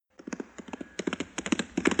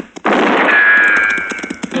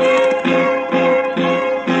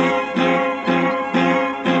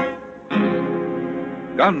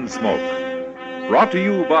Gunsmoke, brought to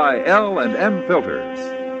you by L&M Filters.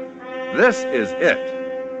 This is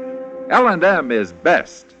it. L&M is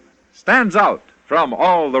best, stands out from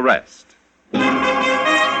all the rest.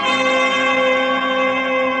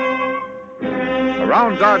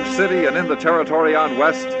 Around Dodge City and in the territory on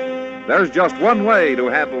West, there's just one way to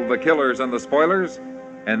handle the killers and the spoilers,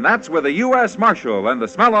 and that's with a U.S. Marshal and the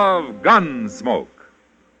smell of Gunsmoke.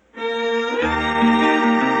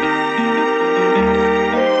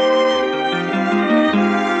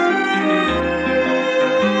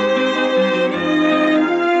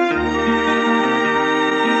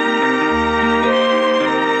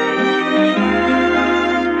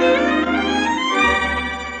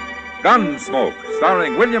 Gunsmoke,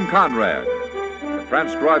 starring William Conrad. The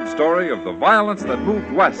transcribed story of the violence that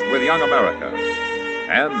moved west with young America.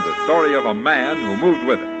 And the story of a man who moved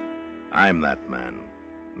with it. I'm that man.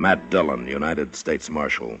 Matt Dillon, United States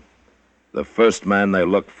Marshal. The first man they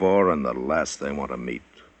look for and the last they want to meet.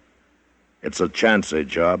 It's a chancy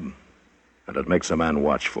job, and it makes a man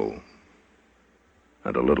watchful.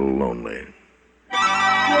 And a little lonely.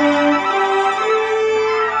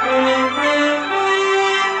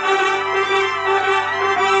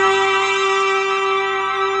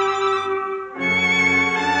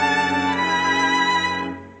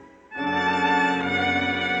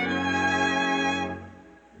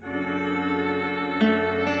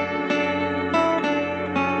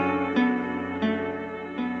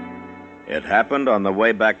 It happened on the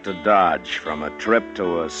way back to Dodge from a trip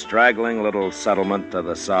to a straggling little settlement to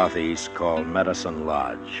the southeast called Medicine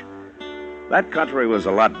Lodge. That country was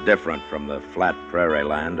a lot different from the flat prairie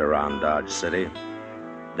land around Dodge City.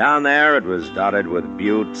 Down there it was dotted with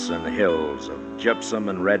buttes and hills of gypsum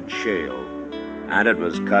and red shale, and it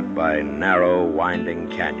was cut by narrow, winding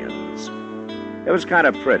canyons. It was kind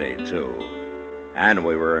of pretty, too, and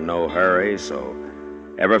we were in no hurry, so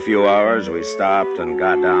every few hours, we stopped and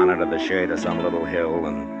got down into the shade of some little hill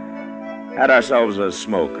and had ourselves a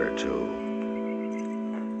smoke or two.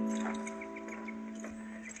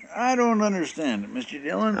 I don't understand it, Mr.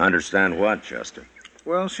 Dillon. Understand what, Chester?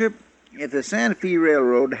 Well, Ship, if the Santa Fe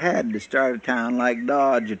Railroad had to start a town like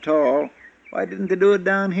Dodge at all, why didn't they do it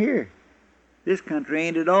down here? This country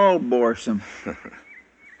ain't at all boresome.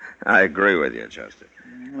 I agree with you, Chester.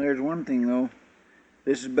 There's one thing, though.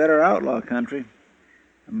 This is better outlaw country.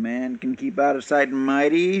 A man can keep out of sight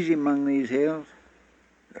mighty easy among these hills.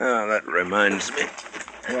 Oh, that reminds me.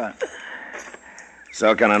 What?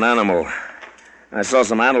 So can an animal. I saw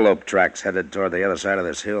some antelope tracks headed toward the other side of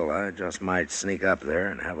this hill. I just might sneak up there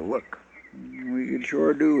and have a look. We could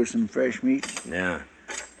sure do with some fresh meat. Yeah.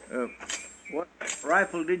 What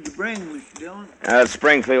rifle did you bring, Mr. Dillon?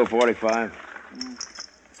 Springfield 45.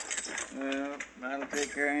 Well, that'll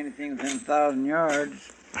take care of anything within 1,000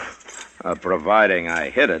 yards. Providing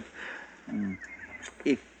I hit it.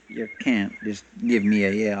 If you can't, just give me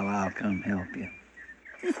a yell. I'll come help you.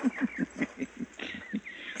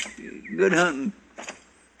 Good hunting.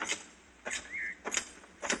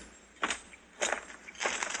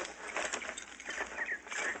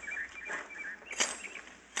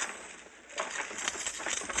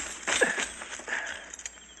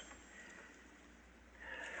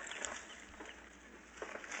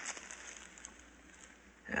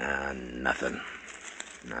 Nothing.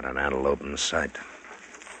 Not an antelope in sight.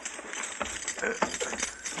 Hey!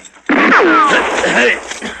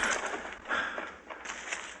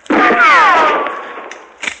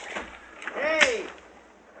 Hey!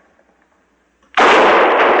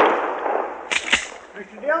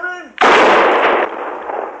 Mr. Dillon?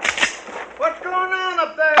 What's going on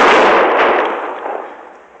up there?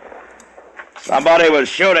 Somebody was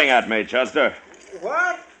shooting at me, Chester.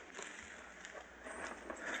 What?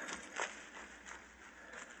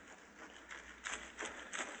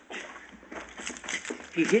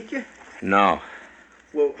 He hit you? No.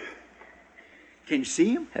 Well, can you see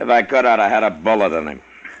him? If I could, I'd have had a bullet in him.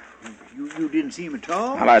 You didn't see him at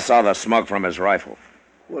all? Well, I saw the smoke from his rifle.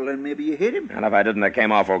 Well, then maybe you hit him. And if I didn't, it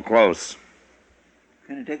came awful close.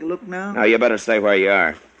 Can I take a look now? No, you better stay where you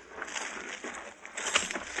are.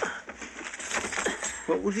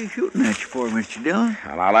 What was he shooting at you for, Mr. Dillon?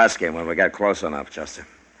 Well, I'll ask him when we get close enough, Chester.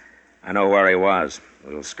 I know where he was.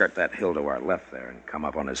 We'll skirt that hill to our left there and come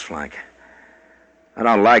up on his flank. I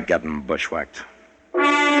don't like getting bushwhacked.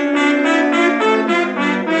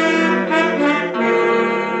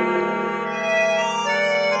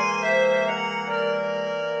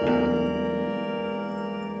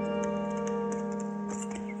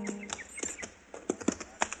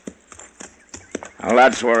 Well,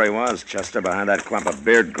 that's where he was, Chester, behind that clump of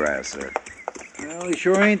beard grass there. Well, he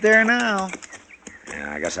sure ain't there now.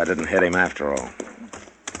 Yeah, I guess I didn't hit him after all.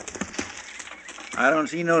 I don't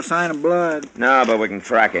see no sign of blood. No, but we can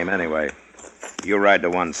track him anyway. You ride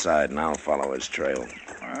to one side, and I'll follow his trail.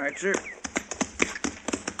 All right, sir.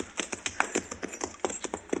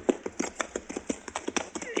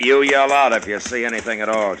 You yell out if you see anything at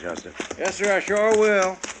all, Chester. Yes, sir, I sure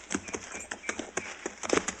will.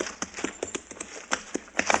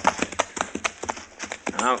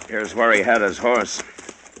 Now, here's where he had his horse.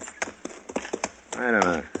 Wait a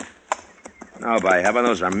minute. No, by heaven,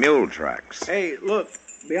 those are mule tracks. Hey, look.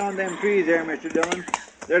 Beyond them trees there, Mr. Dillon.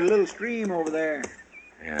 There's a little stream over there.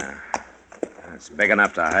 Yeah. It's big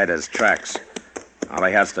enough to hide his tracks. All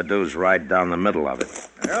he has to do is ride down the middle of it.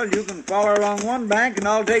 Well, you can follow along one bank and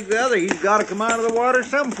I'll take the other. He's got to come out of the water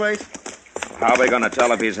someplace. How are we going to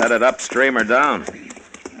tell if he's headed upstream or down?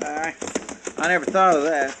 I never thought of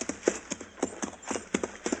that.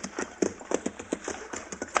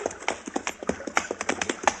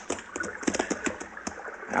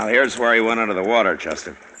 Now, here's where he went into the water,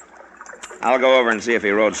 Chester. I'll go over and see if he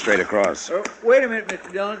rode straight across. Oh, wait a minute,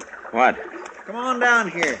 Mr. Dillon. What? Come on down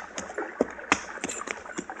here.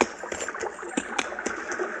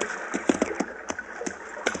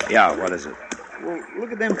 Yeah, what is it? Well,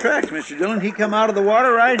 look at them tracks, Mr. Dillon. He come out of the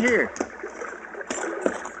water right here.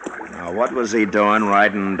 Now, what was he doing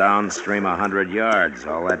riding downstream 100 yards?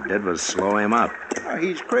 All that did was slow him up. Oh,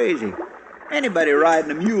 he's crazy. Anybody riding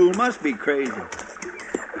a mule must be crazy.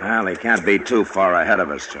 Well, he can't be too far ahead of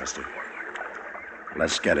us, Chester.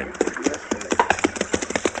 Let's get him.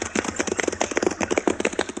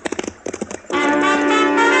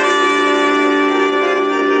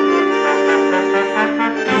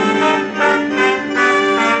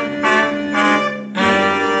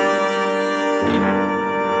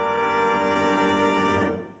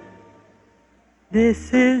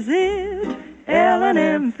 This is it,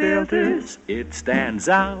 L&M filters. It stands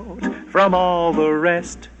out from all the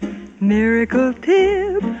rest. Miracle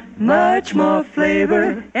tip, much more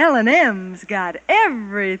flavor. L&M's got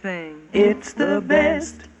everything. It's the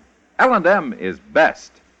best. L&M is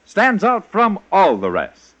best. Stands out from all the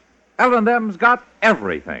rest. L&M's got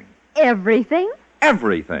everything. Everything?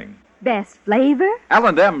 Everything. Best flavor?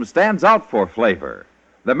 L&M stands out for flavor.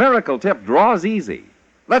 The Miracle Tip draws easy.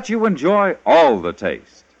 Lets you enjoy all the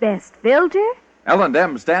taste. Best filter?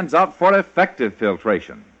 L&M stands out for effective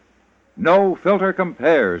filtration. No filter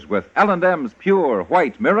compares with L&M's pure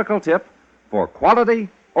white Miracle Tip for quality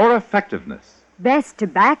or effectiveness. Best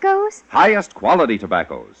tobaccos? Highest quality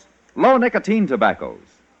tobaccos, low nicotine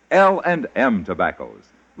tobaccos, L&M tobaccos,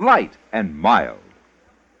 light and mild.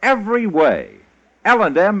 Every way,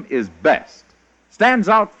 L&M is best. Stands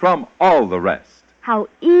out from all the rest. How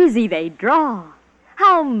easy they draw.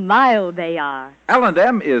 How mild they are.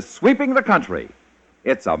 L&M is sweeping the country.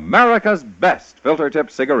 It's America's best filter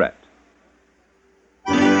tip cigarette.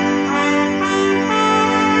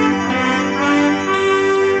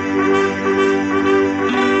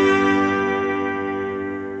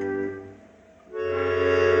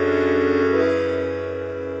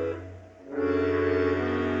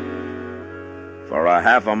 For a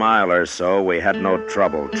half a mile or so, we had no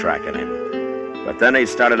trouble tracking him. But then he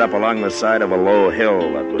started up along the side of a low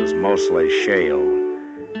hill that was mostly shale.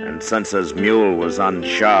 And since his mule was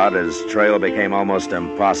unshod, his trail became almost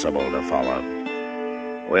impossible to follow.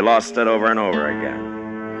 We lost it over and over again.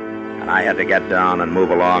 And I had to get down and move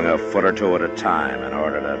along a foot or two at a time in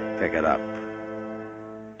order to pick it up.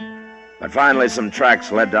 But finally, some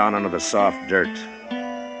tracks led down into the soft dirt.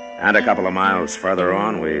 And a couple of miles further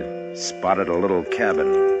on, we spotted a little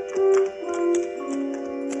cabin.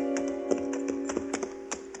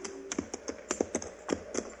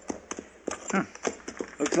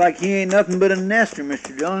 Looks like he ain't nothing but a nester,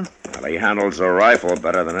 Mr. Dillon. Well, he handles a rifle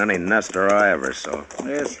better than any nester I ever saw.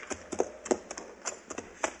 Yes.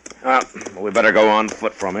 We better go on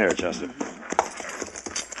foot from here, Chester.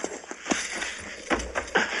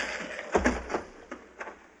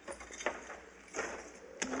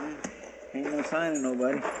 Ain't no sign of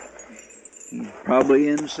nobody. He's probably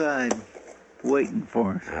inside, waiting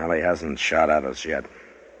for us. Well, he hasn't shot at us yet.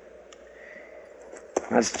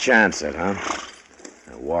 Let's chance it, huh?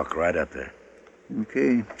 I'll walk right up there.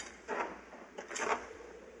 Okay.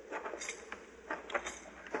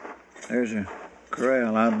 There's a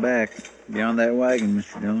corral out back, beyond that wagon,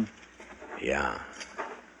 Mr. Dillon. Yeah.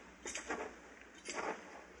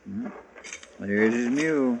 There's his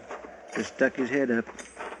mule. Just stuck his head up.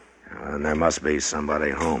 Well, then there must be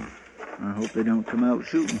somebody home. I hope they don't come out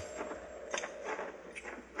shooting.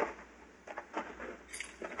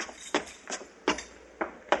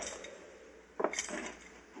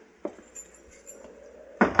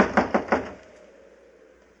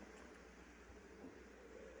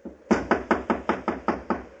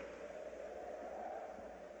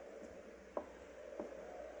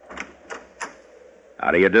 How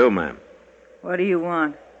do you do, ma'am? What do you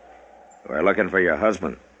want? We're looking for your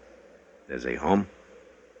husband. Is he home?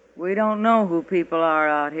 We don't know who people are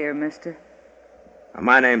out here, mister.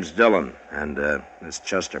 My name's Dillon, and this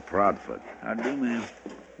Chester Proudfoot. How do, ma'am?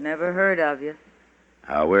 Never heard of you.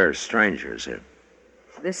 We're strangers here.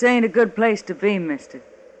 This ain't a good place to be, mister.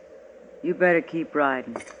 You better keep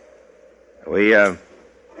riding. We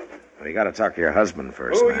gotta talk to your husband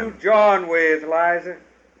first, Who ma'am. you jawing with, Liza?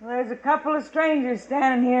 Well, there's a couple of strangers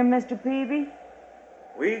standing here, Mr. Peavy.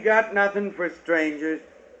 We got nothing for strangers.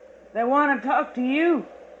 They want to talk to you.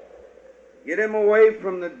 Get him away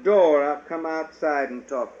from the door. I'll come outside and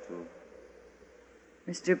talk to him.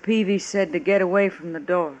 Mr. Peavy said to get away from the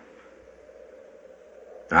door.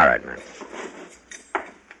 All right, ma'am.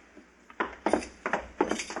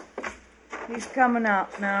 He's coming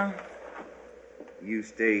out now. You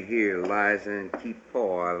stay here, Liza, and keep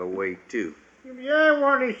Paul out of the way, too. I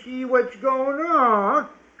want to see what's going on.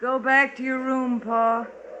 Go back to your room, Pa.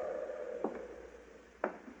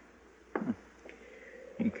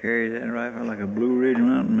 He carries that rifle like a Blue Ridge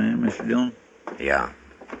Mountain man, Mr. Dillon. Yeah.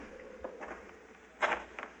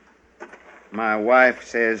 My wife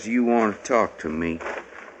says you want to talk to me.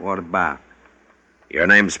 What about? Your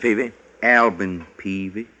name's Peavy? Albin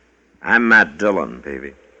Peavy. I'm Matt Dillon,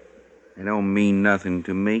 Peavy. That don't mean nothing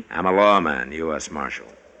to me. I'm a lawman, U.S. Marshal.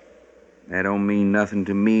 That don't mean nothing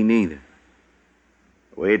to me neither.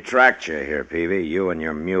 We tracked you here, Peavy, you and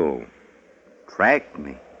your mule. Tracked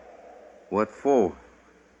me? What for?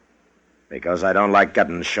 Because I don't like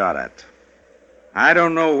getting shot at. I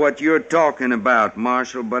don't know what you're talking about,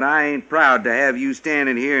 Marshal, but I ain't proud to have you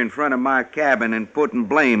standing here in front of my cabin and putting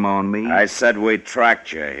blame on me. I said we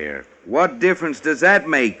tracked you here. What difference does that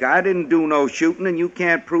make? I didn't do no shooting, and you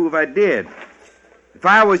can't prove I did. If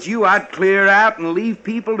I was you, I'd clear out and leave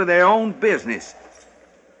people to their own business.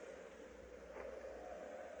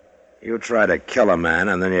 You try to kill a man,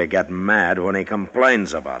 and then you get mad when he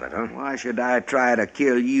complains about it, huh? Why should I try to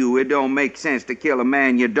kill you? It don't make sense to kill a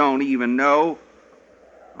man you don't even know.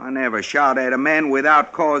 I never shot at a man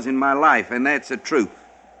without cause in my life, and that's the truth.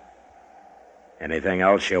 Anything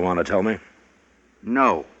else you want to tell me?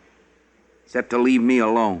 No. Except to leave me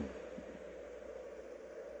alone.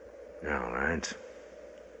 All right.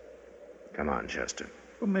 Come on, Chester.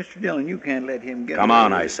 Well, Mr. Dillon, you can't let him get Come away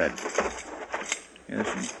on, with I it. said. Yes,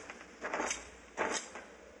 sir.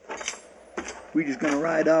 We just gonna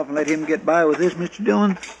ride off and let him get by with this, Mr.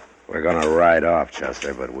 Dillon? We're going to ride off,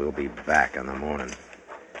 Chester, but we'll be back in the morning.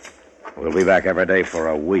 We'll be back every day for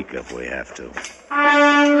a week if we have to.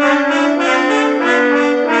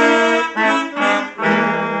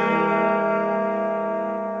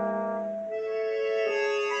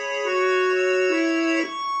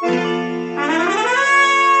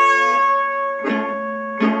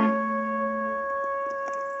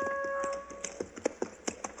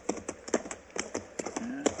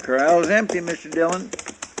 Corral's empty, Mr. Dillon.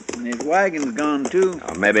 And his wagon's gone, too.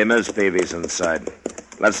 Oh, maybe Miss Peavy's inside.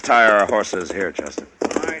 Let's tie our horses here, Chester.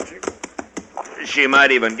 All right, sir. She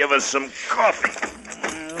might even give us some coffee.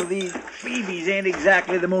 Well, these Phoebes ain't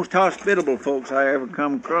exactly the most hospitable folks I ever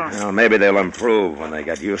come across. Well, maybe they'll improve when they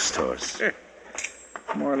get used to us.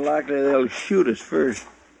 More likely they'll shoot us first.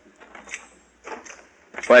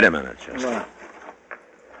 Wait a minute, Chester. What?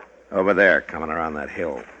 Over there, coming around that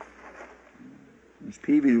hill. It's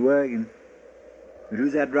Peavy's wagon. But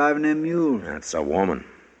who's that driving them mules? That's a woman.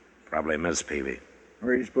 Probably Miss Peavy.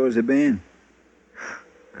 Where do you suppose they've been?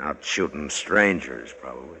 Out shooting strangers,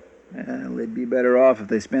 probably. Well, they'd be better off if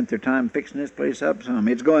they spent their time fixing this place up some.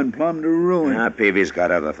 It's going plumb to ruin. Yeah, Peavy's got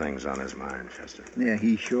other things on his mind, Chester. Yeah,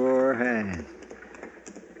 he sure has.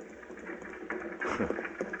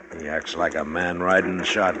 He acts like a man riding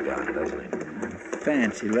shotgun, doesn't he?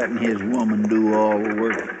 Fancy letting his woman do all the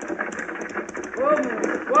work. Whoa,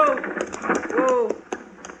 whoa, whoa.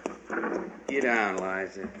 Get down,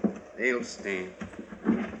 Liza. They'll stand.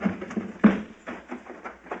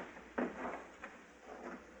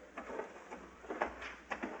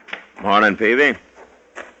 Morning, Peavy.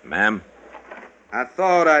 Ma'am. I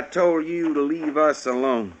thought I told you to leave us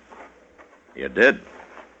alone. You did?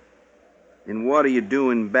 Then what are you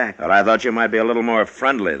doing back? But I thought you might be a little more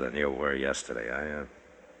friendly than you were yesterday.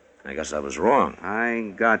 I guess I was wrong. I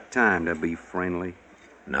ain't got time to be friendly.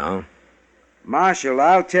 No? Marshal,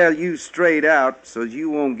 I'll tell you straight out so you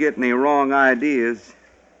won't get any wrong ideas.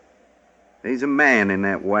 There's a man in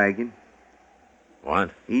that wagon.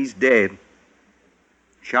 What? He's dead.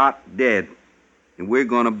 Shot dead. And we're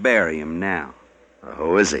going to bury him now.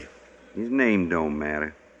 Who is he? His name don't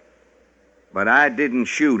matter. But I didn't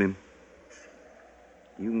shoot him.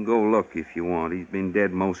 You can go look if you want. He's been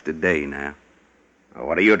dead most of the day now. Well,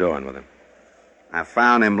 what are you doing with him? I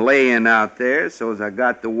found him laying out there, so as I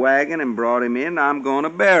got the wagon and brought him in, I'm going to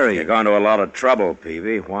bury You're him. going to a lot of trouble,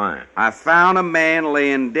 Peavy. Why? I found a man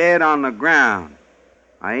laying dead on the ground.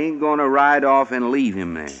 I ain't going to ride off and leave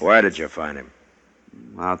him there. Where did you find him?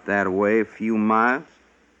 Out that way, a few miles.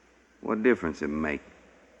 What difference it make?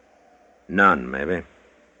 None, maybe.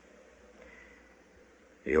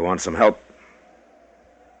 You want some help?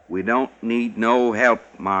 We don't need no help,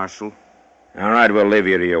 Marshal. All right, we'll leave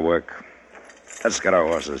you to your work. Let's get our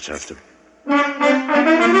horses, Chester.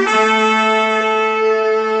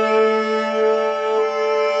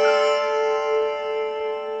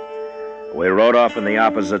 We rode off in the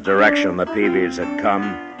opposite direction the Peavies had come,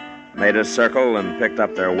 made a circle, and picked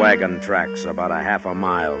up their wagon tracks about a half a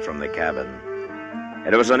mile from the cabin.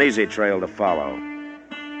 It was an easy trail to follow,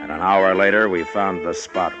 and an hour later we found the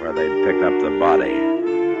spot where they'd picked up the body.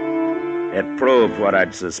 It proved what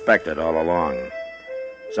I'd suspected all along.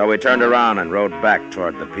 So we turned around and rode back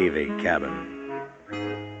toward the Peavy cabin.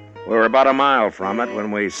 We were about a mile from it when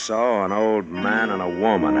we saw an old man and a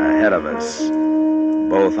woman ahead of us,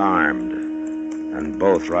 both armed and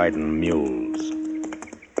both riding mules.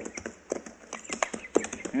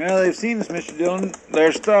 Yeah, they've seen us, Mr. Dillon.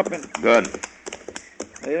 They're stopping. Good.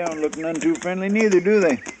 They don't look none too friendly neither, do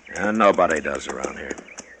they? And nobody does around here.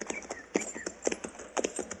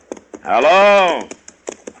 Hello?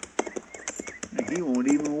 He won't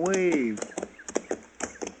even wave.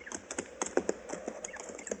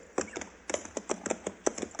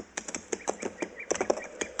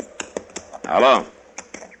 Hello?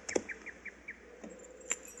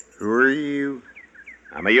 Who are you?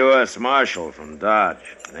 I'm a U.S. Marshal from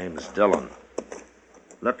Dodge. Name's Dillon.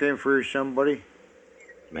 Looking for somebody?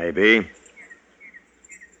 Maybe.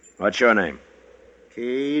 What's your name?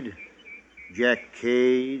 Cade? Jack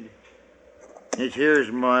Cade? This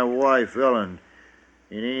here's my wife, Ellen.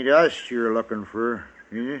 It ain't us you're looking for,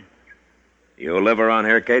 is it? You live around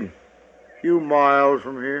here, Cade? Few miles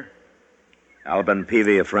from here. Albin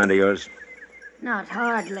Peavy, a friend of yours? Not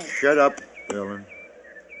hardly. Shut up, Ellen.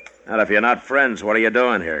 Well, if you're not friends, what are you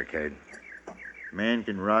doing here, Cade? Man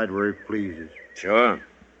can ride where he pleases. Sure.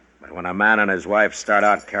 But when a man and his wife start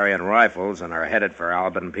out carrying rifles and are headed for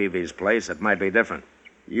Albin Peavy's place, it might be different.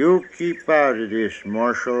 You keep out of this,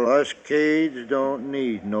 Marshal. Us Cades don't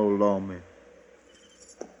need no lawmen.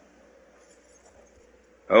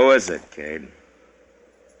 Who is it, Cade?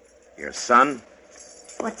 Your son?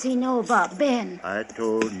 What's he know about Ben? I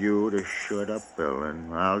told you to shut up,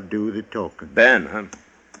 Ellen. I'll do the talking. Ben, huh?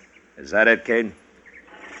 Is that it, Cade?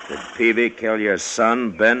 Did Peavy kill your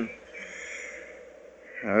son, Ben?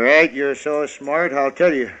 All right, you're so smart, I'll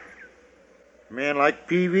tell you. A man like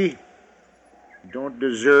Peavy don't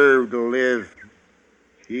deserve to live.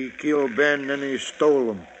 He killed Ben, then he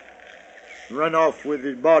stole him. Run off with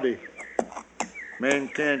his body. Man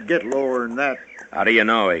can't get lower than that. How do you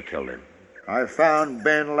know he killed him? I found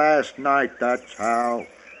Ben last night, that's how.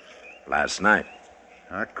 Last night.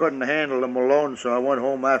 I couldn't handle him alone, so I went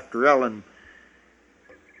home after Ellen.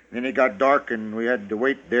 Then it got dark, and we had to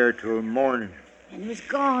wait there till morning. And he was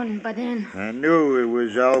gone by then. I knew it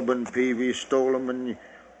was Albin Peavy stole him, and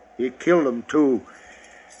he killed him, too.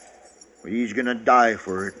 But he's gonna die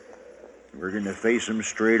for it. We're gonna face him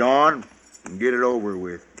straight on and get it over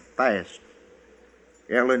with, fast.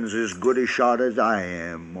 Ellen's as good a shot as I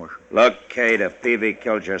am, Marshal. Look, Cade, if Peavy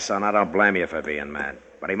killed your son, I don't blame you for being mad.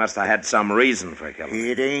 But he must have had some reason for killing him.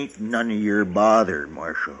 It ain't none of your bother,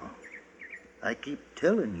 Marshal. I keep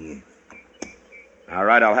telling you. All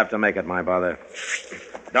right, I'll have to make it my bother.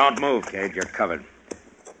 Don't move, Cade. You're covered.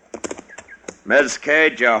 Miss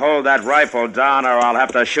Cade, you hold that rifle down or I'll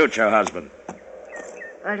have to shoot your husband.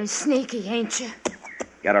 Pretty sneaky, ain't you?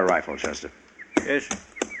 Get a rifle, Chester. Yes, sir.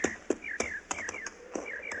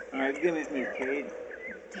 All right, give it me, Cade.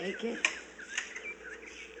 Take it.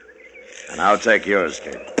 And I'll take yours,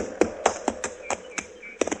 Cade.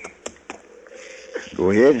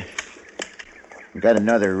 Go ahead. Got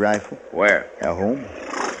another rifle Where? at home,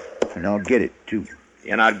 and I'll get it, too.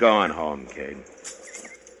 You're not going home, Cade.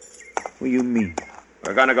 What do you mean?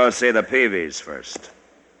 We're going to go see the Peavies first.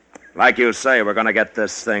 Like you say, we're going to get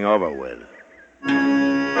this thing over with.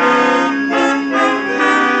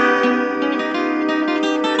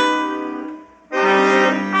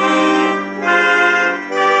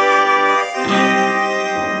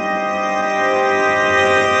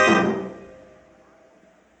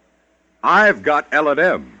 I've got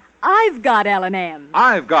L&M. I've got L&M.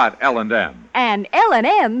 I've got L&M. And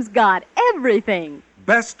L&M's got everything.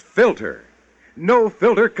 Best filter. No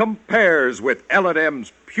filter compares with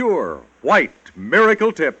L&M's pure, white,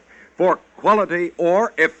 miracle tip for quality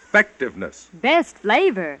or effectiveness. Best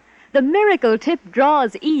flavor. The Miracle Tip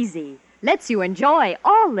draws easy. Lets you enjoy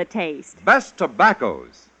all the taste. Best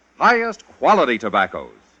tobaccos. Highest quality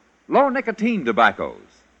tobaccos. Low nicotine tobaccos.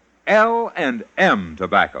 L&M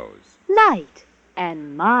tobaccos. Light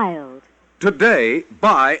and mild. Today,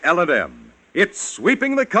 buy L&M. It's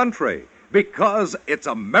sweeping the country because it's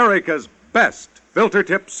America's best filter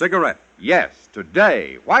tip cigarette. Yes,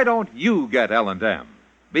 today, why don't you get L&M?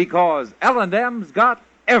 Because L&M's got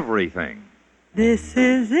everything. This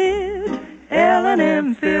is it,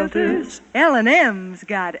 L&M filters. L&M's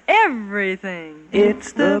got everything.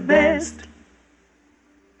 It's the best.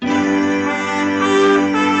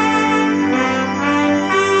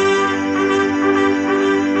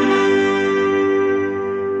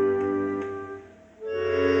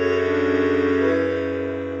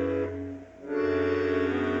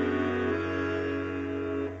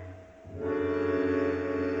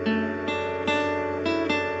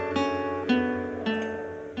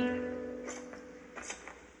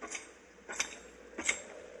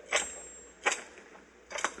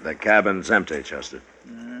 The cabin's empty, Chester.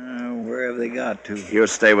 Where have they got to? You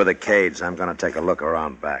stay with the Cades. I'm going to take a look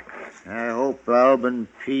around back. I hope Alvin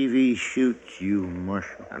Peavy shoots you,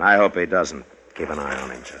 Marshal. And I hope he doesn't. Keep an eye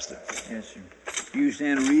on him, Chester. Yes, sir. You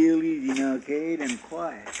stand real easy now, Cade, and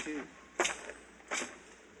quiet, too.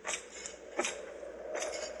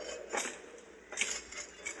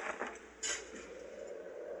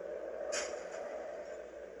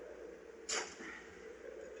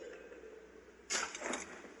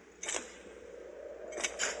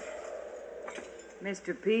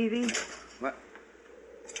 Mr. Peavy? What?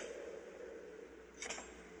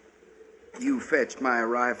 You fetched my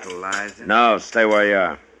rifle, Liza. No, stay where you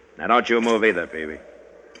are. Now, don't you move either, Peavy.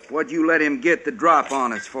 What'd you let him get the drop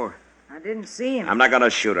on us for? I didn't see him. I'm not going to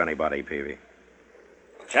shoot anybody, Peavy.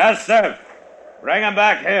 Chester, bring him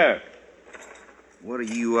back here. What are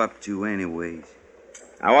you up to, anyways?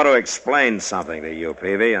 I want to explain something to you,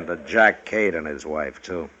 Peavy, and to Jack Cade and his wife,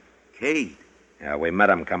 too. Cade? Yeah, we met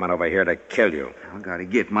them coming over here to kill you. I gotta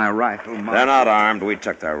get my rifle, Marshal. They're not armed. We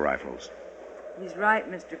took their rifles. He's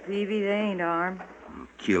right, Mr. Peavy. They ain't armed. I'll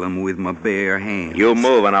kill 'em with my bare hands. You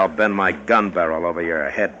move and I'll bend my gun barrel over your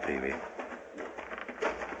head, Peavy.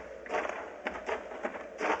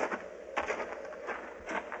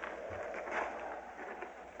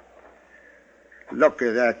 Look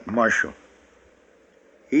at that, Marshal.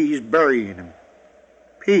 He's burying him.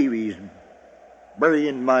 Peavy's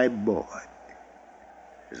burying my boy.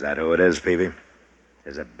 Is that who it is, Peavy?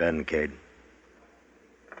 Is it Ben Cade?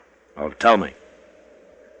 Oh, tell me.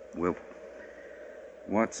 Well,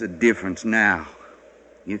 what's the difference now?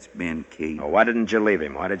 It's Ben Cade. Oh, why didn't you leave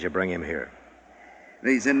him? Why did you bring him here?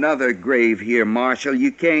 There's another grave here, Marshal.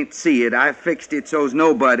 You can't see it. I fixed it so's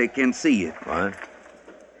nobody can see it. What?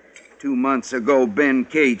 2 months ago, Ben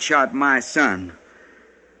Cade shot my son.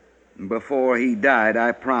 Before he died,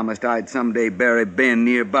 I promised I'd someday bury Ben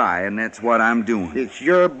nearby, and that's what I'm doing. It's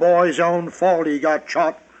your boy's own fault he got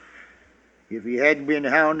shot. If he hadn't been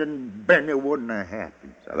hounding Ben, it wouldn't have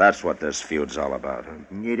happened. So that's what this feud's all about,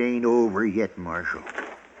 huh? It ain't over yet, Marshal.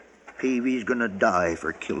 Peavy's gonna die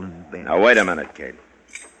for killing Ben. Now, wait a minute, Cade.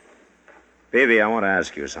 Peavy, I want to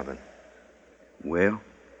ask you something. Well?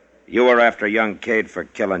 You were after young Cade for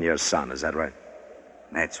killing your son, is that right?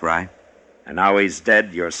 That's right. And now he's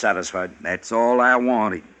dead, you're satisfied? That's all I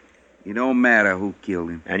wanted. It don't matter who killed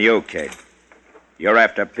him. And you, Cade? You're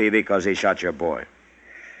after Peavy because he shot your boy.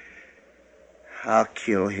 I'll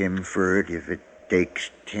kill him for it if it takes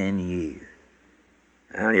 10 years.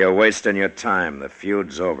 Well, you're wasting your time. The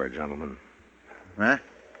feud's over, gentlemen. Huh?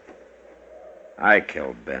 I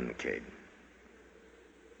killed Ben Cade.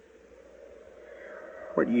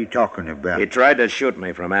 What are you talking about? He tried to shoot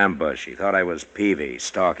me from ambush. He thought I was Peavy,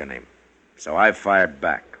 stalking him. So I fired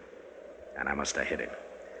back, and I must have hit him.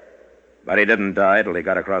 But he didn't die till he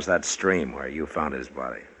got across that stream where you found his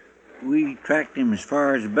body. We tracked him as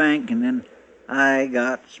far as the bank, and then I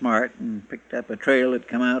got smart and picked up a trail that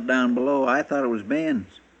come out down below. I thought it was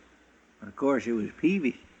Ben's. But of course, it was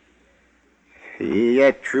Peavy's. Is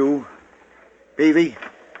that true? Peavy,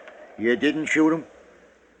 you didn't shoot him?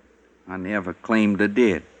 I never claimed I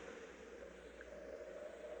did.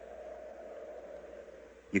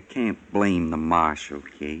 You can't blame the marshal,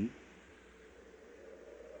 Cade.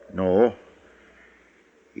 No.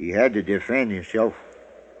 He had to defend himself.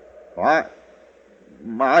 I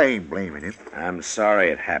ain't blaming him. I'm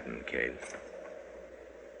sorry it happened, Cade.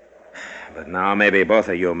 But now maybe both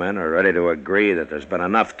of you men are ready to agree that there's been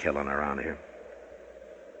enough killing around here.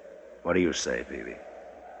 What do you say, Peavy?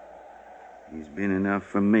 There's been enough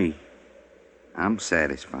for me. I'm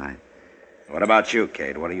satisfied. What about you,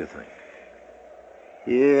 Kate? What do you think?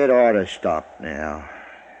 It ought to stop now.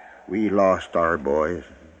 We lost our boys.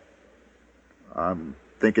 I'm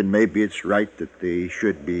thinking maybe it's right that they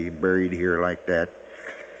should be buried here like that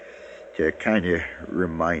to kind of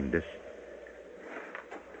remind us.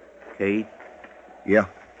 Kate, Yeah,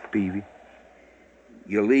 Peavy.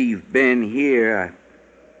 you leave Ben here.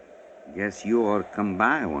 I guess you ought to come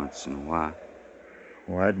by once in a while.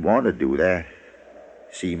 Well, I'd want to do that.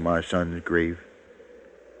 See my son's grave.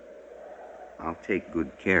 I'll take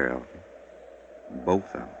good care of them. Both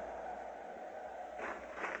of them.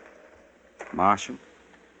 Marshal,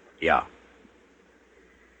 Yeah.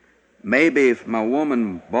 maybe if my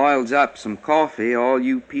woman boils up some coffee, all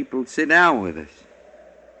you people sit down with us.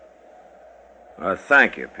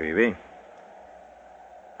 Thank you, Peavy.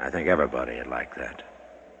 I think everybody would like that.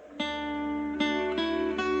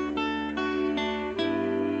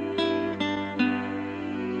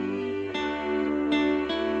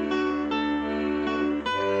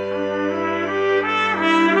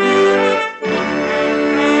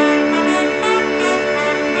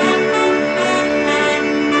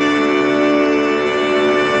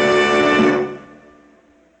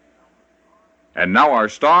 And now our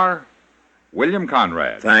star, William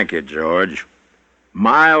Conrad. Thank you, George.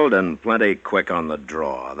 Mild and plenty quick on the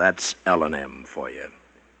draw. That's L&M for you.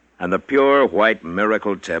 And the pure white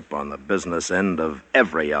miracle tip on the business end of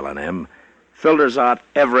every L&M filters out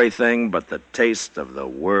everything but the taste of the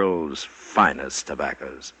world's finest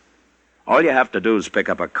tobaccos. All you have to do is pick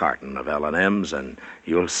up a carton of L&Ms and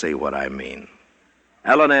you'll see what I mean.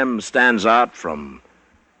 L&M stands out from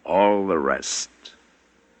all the rest.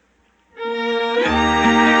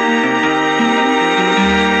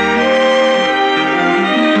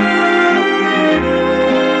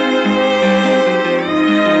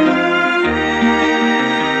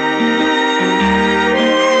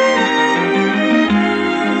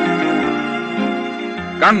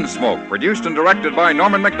 Gunsmoke, produced and directed by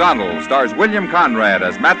Norman MacDonald, stars William Conrad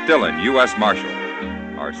as Matt Dillon, U.S. Marshal.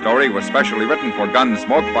 Our story was specially written for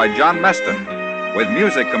Gunsmoke by John Meston, with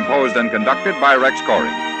music composed and conducted by Rex Corey.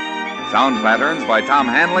 Sound patterns by Tom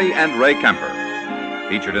Hanley and Ray Kemper.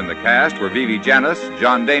 Featured in the cast were Vivi Janis,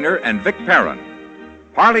 John Daner, and Vic Perrin.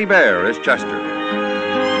 Parley Bear is Chester.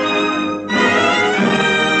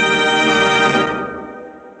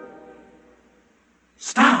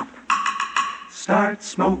 Stop! Start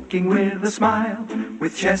smoking with a smile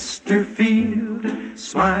with Chesterfield.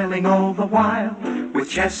 Smiling all the while with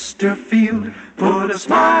Chesterfield. Put a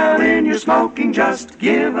smile in your smoking, just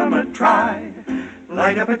give 'em a try.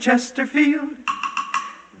 Light up a Chesterfield,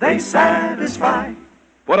 they satisfy.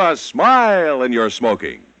 Put a smile in your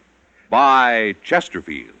smoking. Buy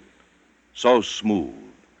Chesterfield. So smooth,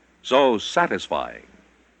 so satisfying.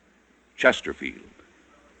 Chesterfield.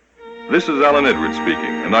 This is Alan Edwards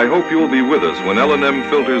speaking, and I hope you'll be with us when L&M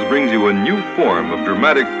Filters brings you a new form of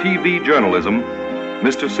dramatic TV journalism,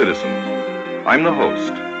 Mr. Citizen. I'm the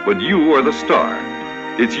host, but you are the star.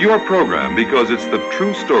 It's your program because it's the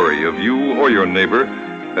true story of you or your neighbor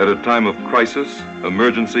at a time of crisis,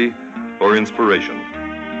 emergency, or inspiration.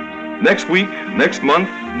 Next week, next month,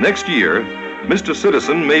 next year, Mr.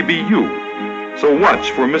 Citizen may be you. So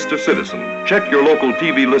watch for Mr. Citizen. Check your local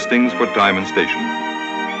TV listings for time and station.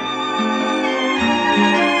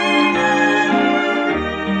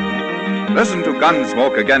 Listen to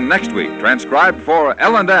Gunsmoke again next week, transcribed for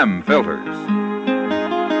L&M Filters.